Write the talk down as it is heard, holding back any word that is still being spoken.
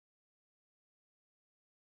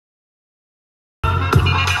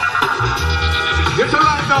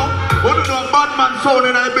bad man sound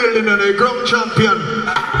in a building and a ground champion.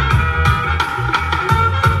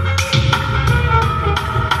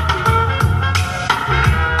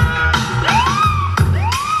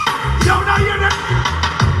 Yo, now you know.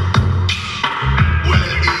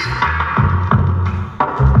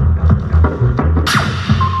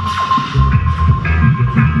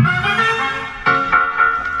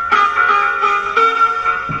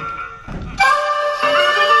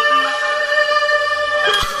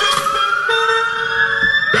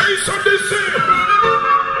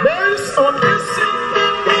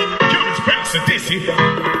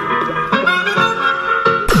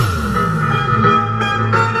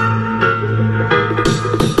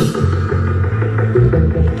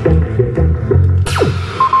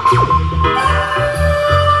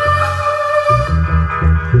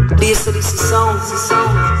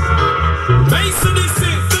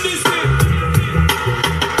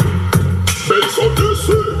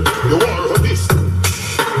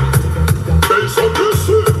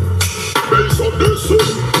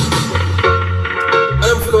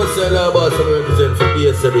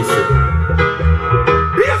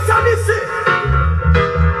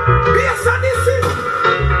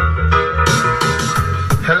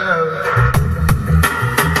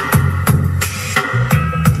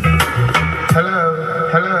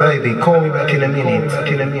 Baby, call me back in a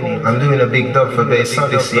minute. I'm doing a big dub for bass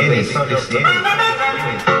Odyssey.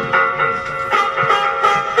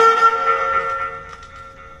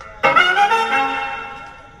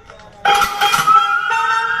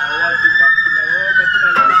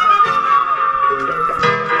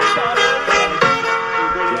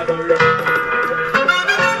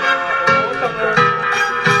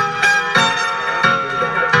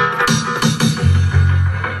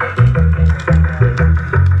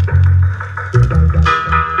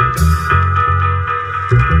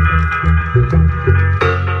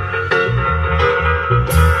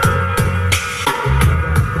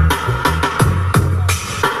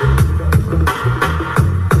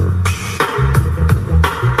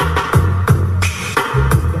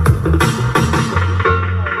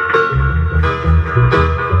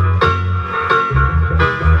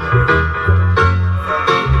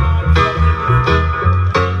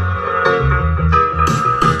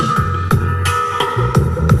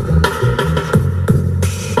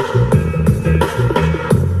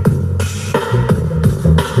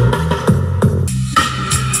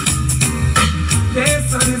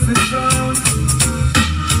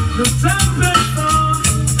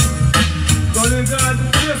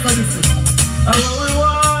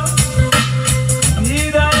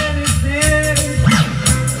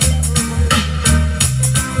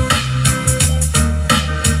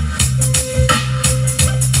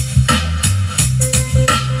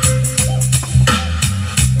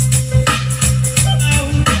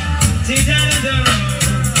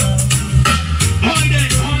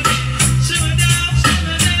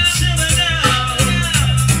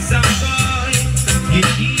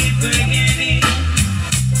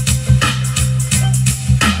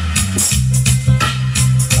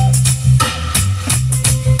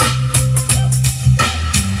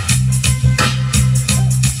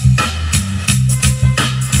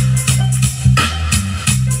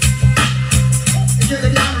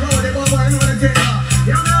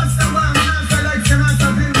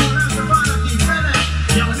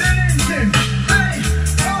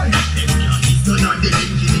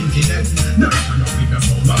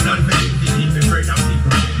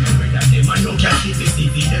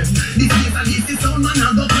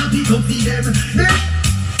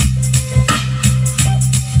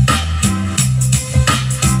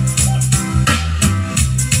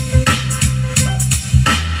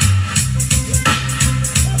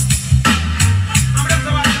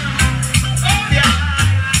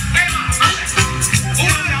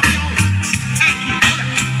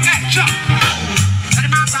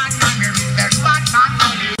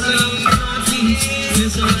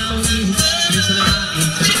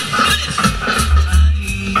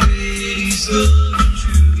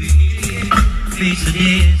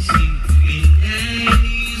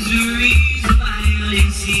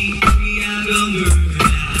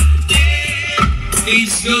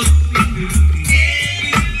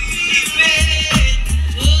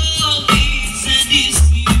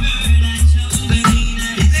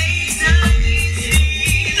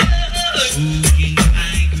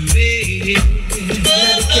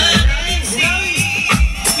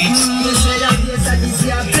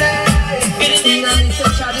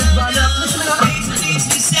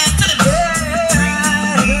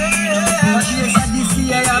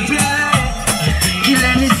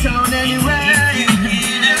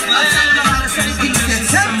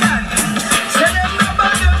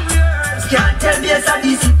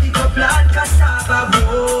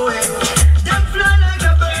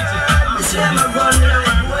 them a run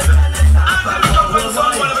like boy.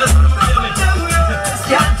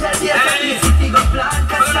 Can't tell you the city go plant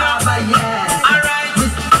cassava, yeah. Alright,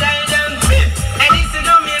 tell them and this is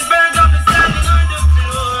don't mean bird up standing on the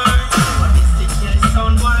floor. But this thing here is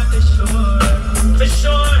sound boy for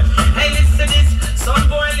sure. Hey, listen this, sound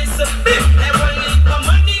boy listen. Hey, one leap of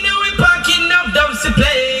money now we packing up dumps to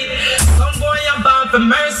play. Sound boy about for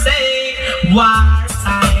mercy, war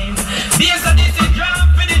time. This and this is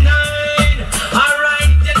drop for the night.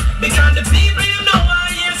 Alright, because the people you know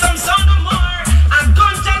I hear some sound no more. And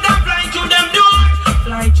gunshot that fly through them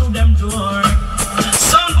door.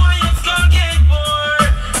 Sound boy it's gonna get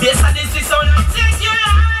bored. This and this is sound I take your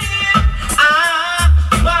life.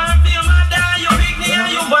 Bar feel my die, you big knee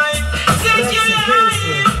and you wife. Take your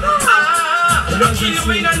life. Kill you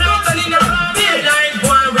in and out and in a round midnight,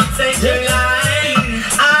 boy, we take your life.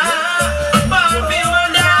 Bar feel my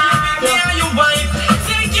die, you big knee and you wife.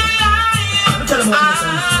 Take your life.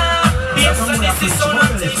 This and this is sound I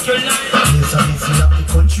take your life. Yes, and this is up the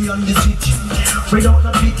country and the city. Without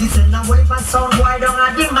no pity, send away for sound boy down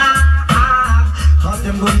at the mark. How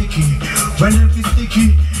them go licky, when them feel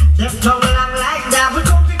sticky. Them tongue long like that, we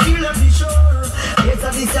come to kill them for sure. Yes,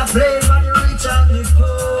 and this a play for the rich and the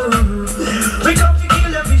poor. We come to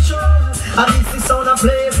kill them for sure. And this is sound a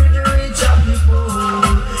play for the rich and the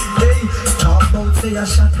poor. Hey, talk about say a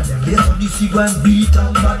shot at them. Yes, and this is go and beat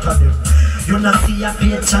and batter them. You not see a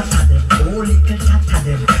pay chat at them, oh little chat at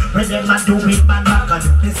them. When them a do it, man back at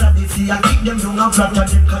them. This and this, I keep them young and flat at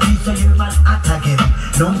them. Cause this a year man at again.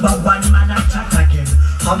 Number one man at chat again.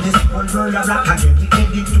 On this whole world a rock again. We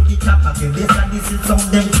get into the top again. This and this is some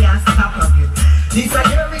them can't stop again. This a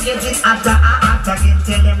year we get it after again.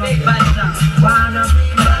 Tell them again. Wanna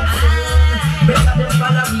be bad soon. Better than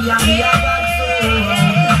follow me and be a bad soon.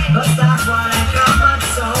 But stop for like a mad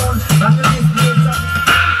sound. From this place of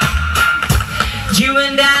you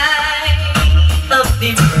and I of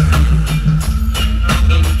different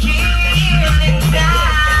in killing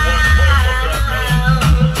down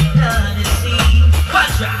Odyssey.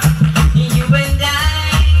 Quadra. You and I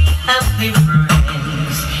of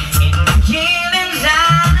difference in killing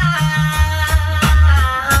down.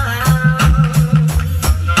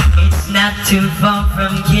 It's not too far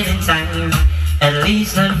from killing time, at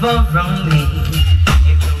least not far from me.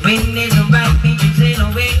 If the wind isn't right, we can sail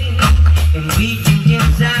away. And we can get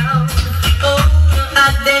down. Oh,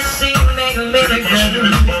 Odyssey, make a miracle.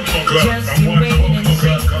 Just you wait and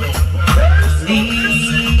see.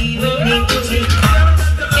 Leave it.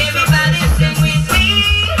 Everybody sing with me.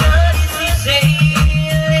 Odyssey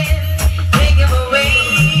sailing. Take him away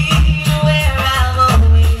where I've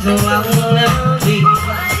always wanna be.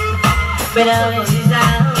 But Odyssey's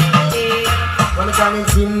out there. Wanna come and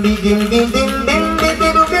sing, dim, dim, dim, dim, dim, dim,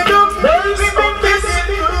 dim, dim.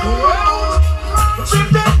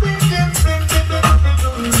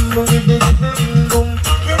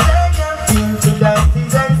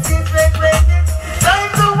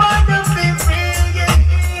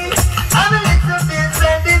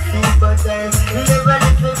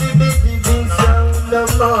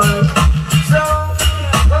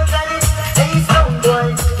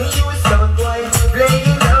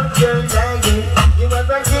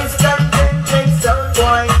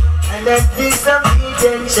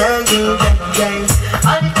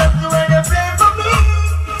 And it doesn't wanna play for me.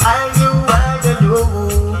 And you wanna do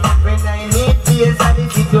when I need this and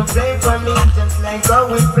if you don't play for me, just like how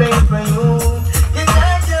we play for you. You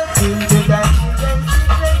got just into that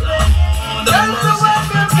that's the way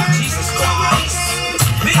to be. Jesus Christ.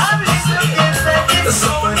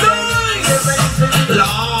 So nice.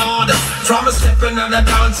 Lord, from a stepping on the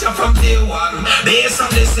dance from day one. Based on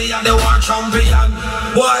this year, the war champion.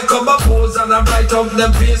 Boy, come up pose and I bright up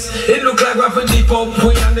them face. It look like we're for deep up,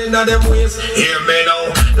 we and in them ways. Hear me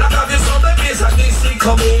now. Like have you saw the case and this see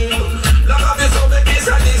coming. Like have you saw the case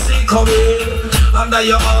and this see coming. Under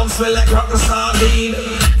your arms smell like rotten sardine.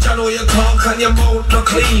 You know you talk and your mouth no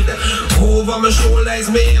clean. Over my shoulder is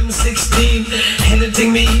me M16.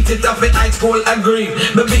 Anything me eat it up with ice cold and green.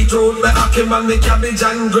 Me beetroot, me ackee and me cabbage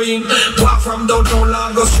and green. Walk from downtown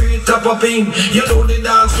Lord, go straight up a in. You know the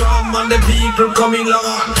dance from and the people coming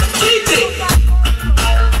Lord. Eat it.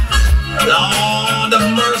 Lord of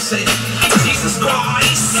mercy, Jesus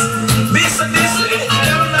Christ. This and this,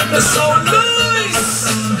 it's so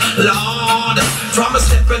nice. Lord, from a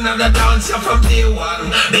stepping on the dance from day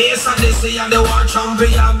one. Based on this year, the war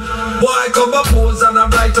champion. Boy, come up pose and I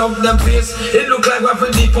bright up them face. It look like we're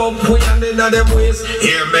for deep up, we and in them ways.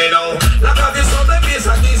 Hear me now. Like have you saw the face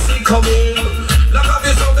and this see coming. Like have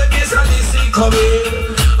you saw the face and this see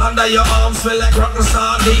coming. under your arms smell like rotten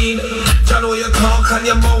sardine. You know you talk and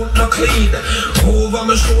your mouth no clean. Over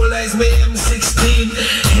my shoulder is me M16.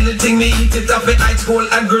 Anything me eat it up in ice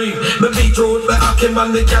cold and green. Me beetroot, me ackee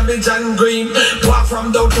man, me cabbage and green. Walk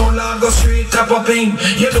from downtown, I go straight up a pin.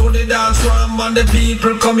 You know the dance from and the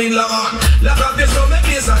people coming like look up this on me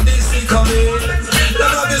kiss and DC coming.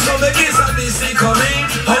 Look up this on me kiss and DC coming.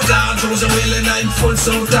 How down through the wheel and I'm full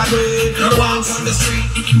so tired. Walk on the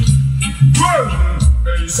street.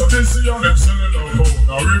 Hey, so this is on them selling a phone.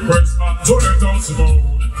 I request not to let us move.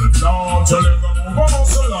 Now tell them to move on,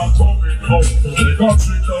 so I'm coming home. They got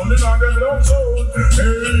tricked down in on them love zone.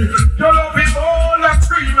 Hey, you love people that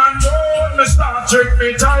scream and moan. Me start check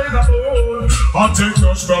me tiger bone. I take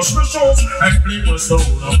brush my shoes and play my stone.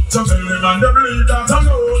 So tell them and them leave that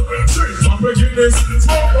alone. Drink my beginnings,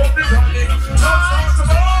 smoke up the tonic. Touch the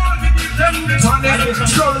ball, we give them the tonic.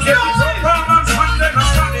 Girl, get it up, and find them a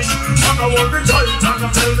panic. I want to tell you, time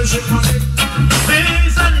to tell the shit on it.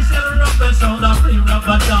 This and this is rough and sound of free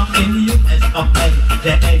rubber dog in the US of A,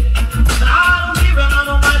 the A. And I don't give a man,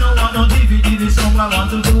 no man, no want no DVD. This song I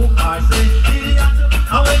want to do, I say,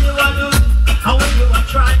 how when you want to, how when you are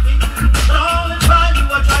trying. And all the time you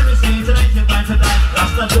are trying to say, tonight you're going to die,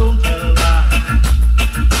 Rasta don't tell that.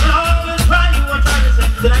 And all the time you are trying to say,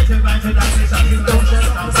 tonight you're going to die, this and this don't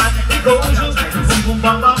tell that. It goes you, boom, boom,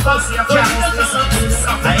 bam, bam, bam,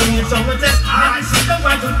 I ain't so much test, and I see the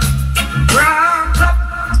right to Ramp up,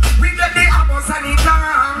 we get the apples and it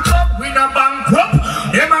ramp up. We no bankrupt,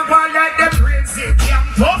 them a go like them crazy, damn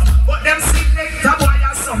tough. But them select a boy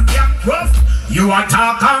as some damn rough. You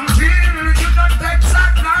attack and kill, you don't take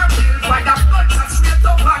sack nor kill. By the guns that straight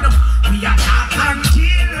up on them. We attack and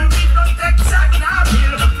kill, we don't take sack nor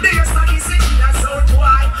kill. The rest of the city is out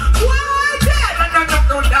wide. Why dead? And I don't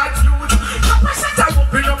know that youth. The person that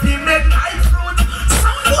open up the midnight fruit.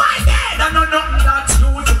 Some boy dead and I know nothing that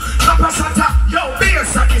youth. Capacata, yo,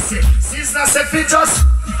 bass and this it. Sister say fi just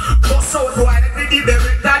bust out boy, let me the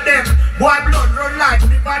beretta them. Boy blood run like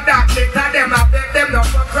liver that later them. I beg them not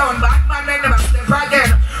for crown, bad man when them a step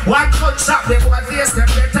again. One gunshot, them boy face them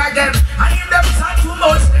better again. And if them talk too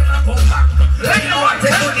much, them a come back. Let you want to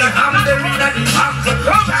do the ham, the ring and the back.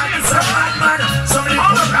 Can't some bad man, somebody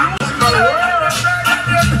come back.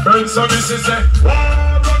 And so this is a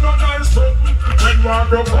war run on nice something. When war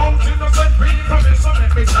broke out, innocent people, so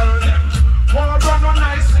let me tell them. War run on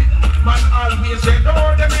nice thing. Man always dead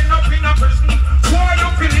or them end up in a prison. Why you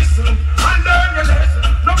feel listen and learn your lesson.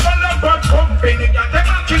 No follow but company, and them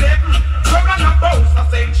a kill them. Come on a boast, I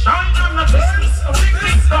say shine on the business. Big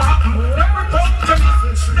things to happen, never come to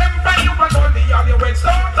listen. Them buy you a goalie, all your weight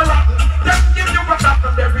start to rattle. Them give you a tap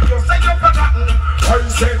and bury you, say you forgotten. I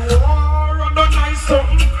said war run on nice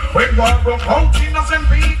something. When war broke out, innocent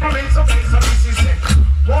people in some place, so this is it.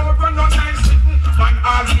 War run on nice sitting, man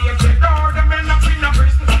all here dead or them end up in a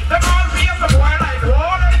prison. Them all be as a boy like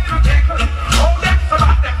water in a kettle. Oh, them so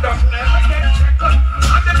bad, them doesn't ever get shackled.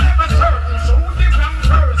 And them never certain, so different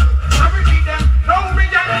person. I repeat them, no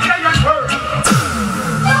reality and person.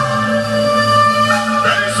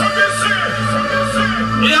 Hey, so this is.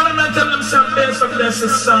 yeah, I'm not telling them something, so that's a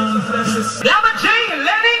song. Lama J and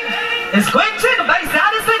Lenny is going to the base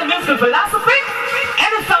Odyssey, the musical philosophy,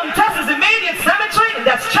 and the song tests immediate symmetry, and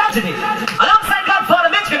that's tragedy. Alongside Godfather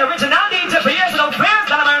Michigan, original DJ for years without fears,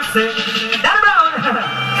 that mercy. Danny Brown, and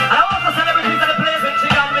I also celebrities that play with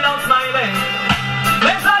chicken without smiling.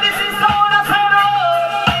 Where's Odyssey sound? I say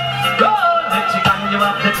roll, the chicken you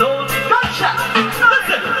have the tone. Gotcha,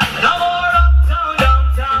 listen, no more uptown,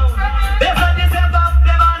 downtown. There's a disturb up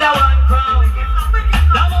them under one crown.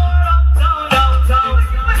 No more uptown, downtown.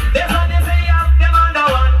 There's a disturb up them under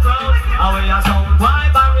one crown. And we are sound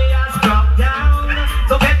wide barriers drop down.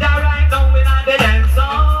 So get that right down with I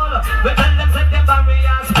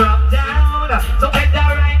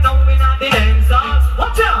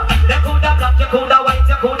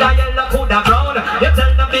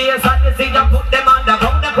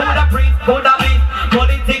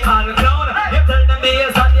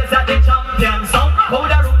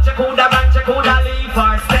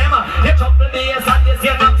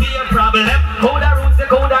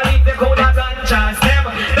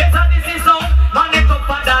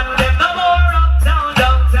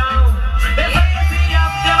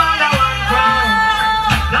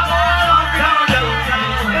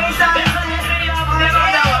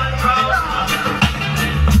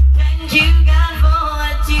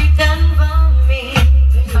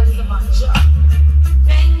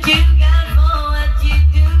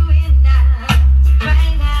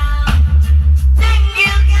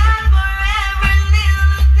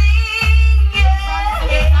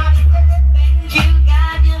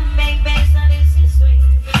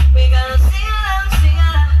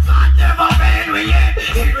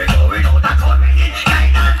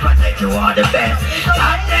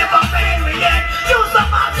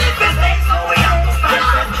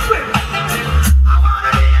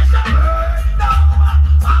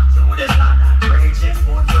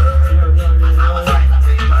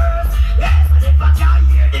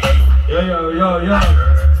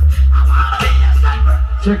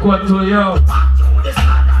Check one, two, yo.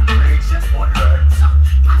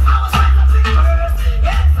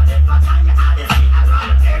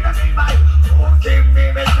 Give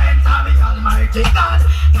me my strength, I'm the Almighty God.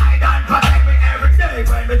 Guide and protect me every day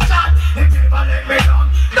when we chat. If never let me down,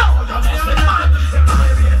 no, you must be mad.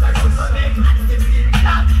 Baby, as I come to make man, it's feeling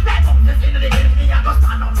glad. Let out the sin of the enemy, I go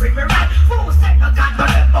stand up with me right. Who said no God, but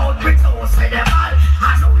the boat with no say them all.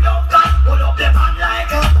 I know your God, pull up the man like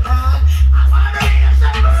a man. I want to hear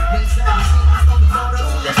some birds. I'm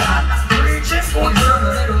to the sun, I'm preaching good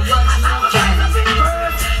word. And I'm trying to sing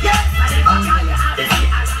birds. Yes, I never got you out of the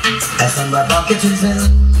as on my pocket is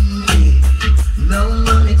empty, no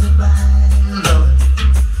money to buy, Lord,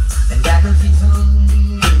 and I don't feel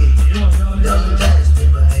hungry, don't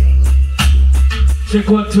testify. Check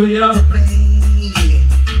one, two, yo.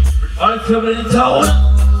 All coming in town. A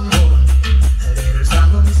little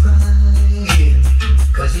song of his crying,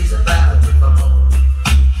 cause he's about to fall.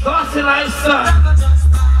 Bossy lifestyle.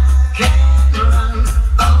 Can't run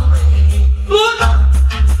away.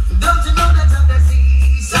 Don't you know that I'm the sea?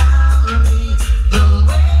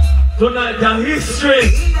 Tonight, the history.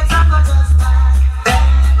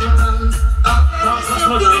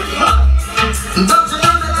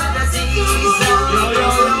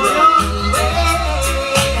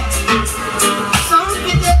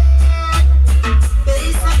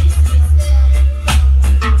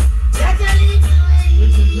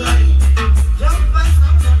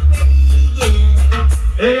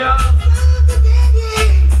 Yeah.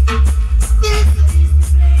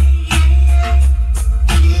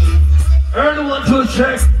 Early one, two,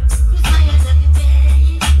 check.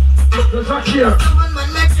 Let's rock here.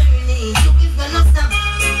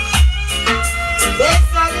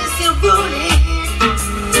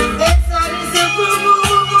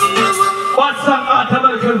 What's up,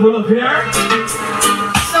 American full of here?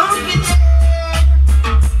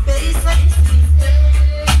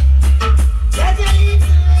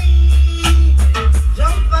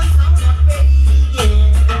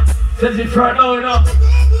 Says it's right now, you know.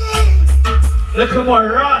 Look at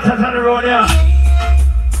more rats on the road here.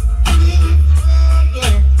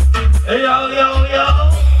 Hey, yo, yo, yo.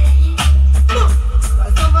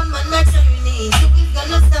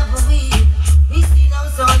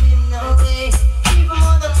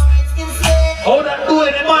 Oh, that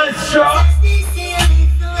doing the monster.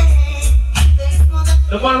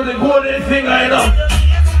 The man with the golden finger, you know.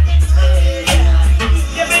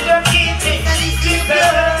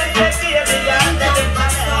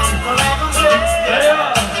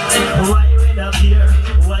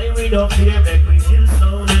 Why we don't fear, make we feel so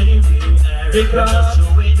anywhere. Because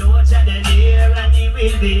we know each other near, and he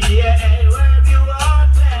will be there anywhere you are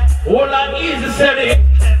there. All that easy said it.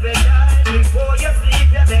 Every night before you sleep,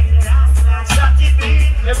 you make the last night shot it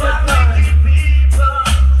in. Every time.